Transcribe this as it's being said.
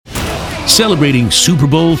Celebrating Super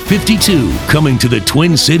Bowl 52, coming to the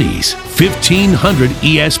Twin Cities. 1500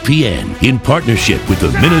 ESPN, in partnership with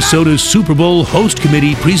the Minnesota Super Bowl Host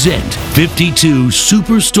Committee, present 52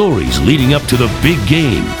 super stories leading up to the big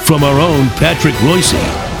game from our own Patrick Royce.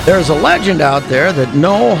 There's a legend out there that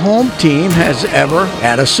no home team has ever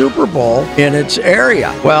had a Super Bowl in its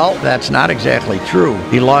area. Well, that's not exactly true.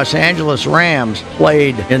 The Los Angeles Rams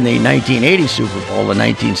played in the 1980 Super Bowl, the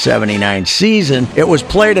 1979 season. It was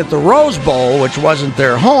played at the Rose Bowl, which wasn't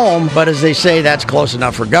their home, but as they say, that's close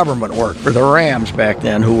enough for government work for the Rams back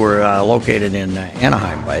then, who were located in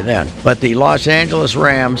Anaheim by then. But the Los Angeles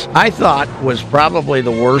Rams, I thought, was probably the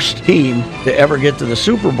worst team to ever get to the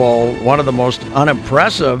Super Bowl, one of the most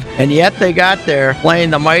unimpressive. And yet they got there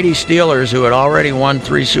playing the mighty Steelers, who had already won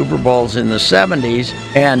 3 Super Bowls in the 70s,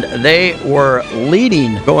 and they were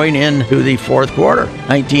leading going into the fourth quarter,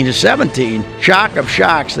 19-17. Shock of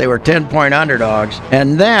shocks, they were 10-point underdogs.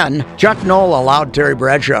 And then Chuck Noll allowed Terry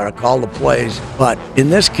Bradshaw to call the plays, but in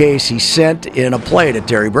this case, he sent in a play to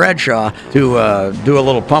Terry Bradshaw to do a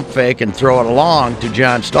little pump fake and throw it along to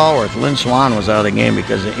John Stallworth. Lynn Swann was out of the game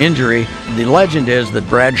because of injury. The legend is that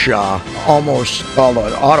Bradshaw almost called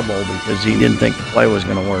an audible because he didn't think the play was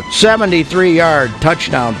going to work. 73-yard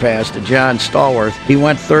touchdown pass to John Stallworth. He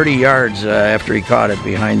went 30 yards after he caught it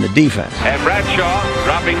behind the defense. And Bradshaw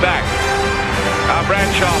dropping back. Now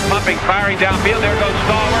Bradshaw pumping, firing downfield. There goes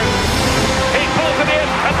Stallworth. He pulls it in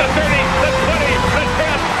at the 30, the 20, the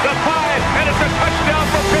 10, the 5, and it's a touchdown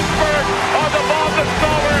for Pittsburgh on the ball to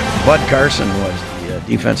Stallworth. Bud Carson was the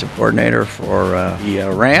defensive coordinator for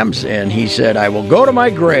the Rams, and he said, "I will go to my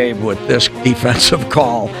grave with this defensive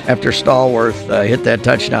call," after Stallworth hit that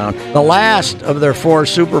touchdown. The last of their 4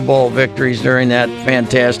 Super Bowl victories during that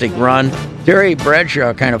fantastic run. Terry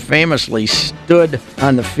Bradshaw kind of famously stood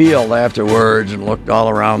on the field afterwards and looked all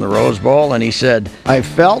around the Rose Bowl, and he said, "I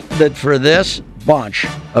felt that for this bunch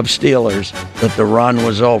of Steelers that the run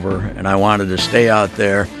was over, and I wanted to stay out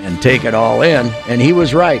there and take it all in." And he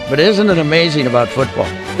was right. But isn't it amazing about football?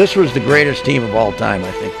 This was the greatest team of all time, I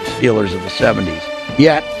think, the Steelers of the 70s.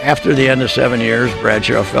 Yet, after the end of 7 years,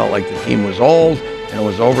 Bradshaw felt like the team was old and it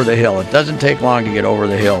was over the hill. It doesn't take long to get over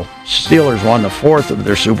the hill. Steelers won the 4th of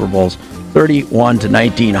their Super Bowls,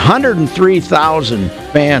 31-19. 103,000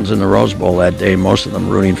 fans in the Rose Bowl that day, most of them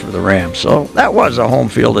rooting for the Rams. So that was a home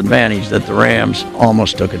field advantage that the Rams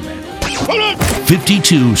almost took advantage.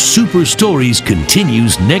 52 Super Stories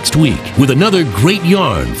continues next week with another great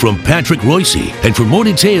yarn from Patrick Royce. And for more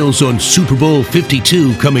details on Super Bowl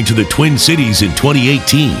 52 coming to the Twin Cities in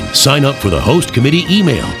 2018, sign up for the Host Committee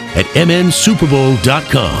email at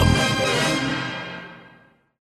mnsuperbowl.com.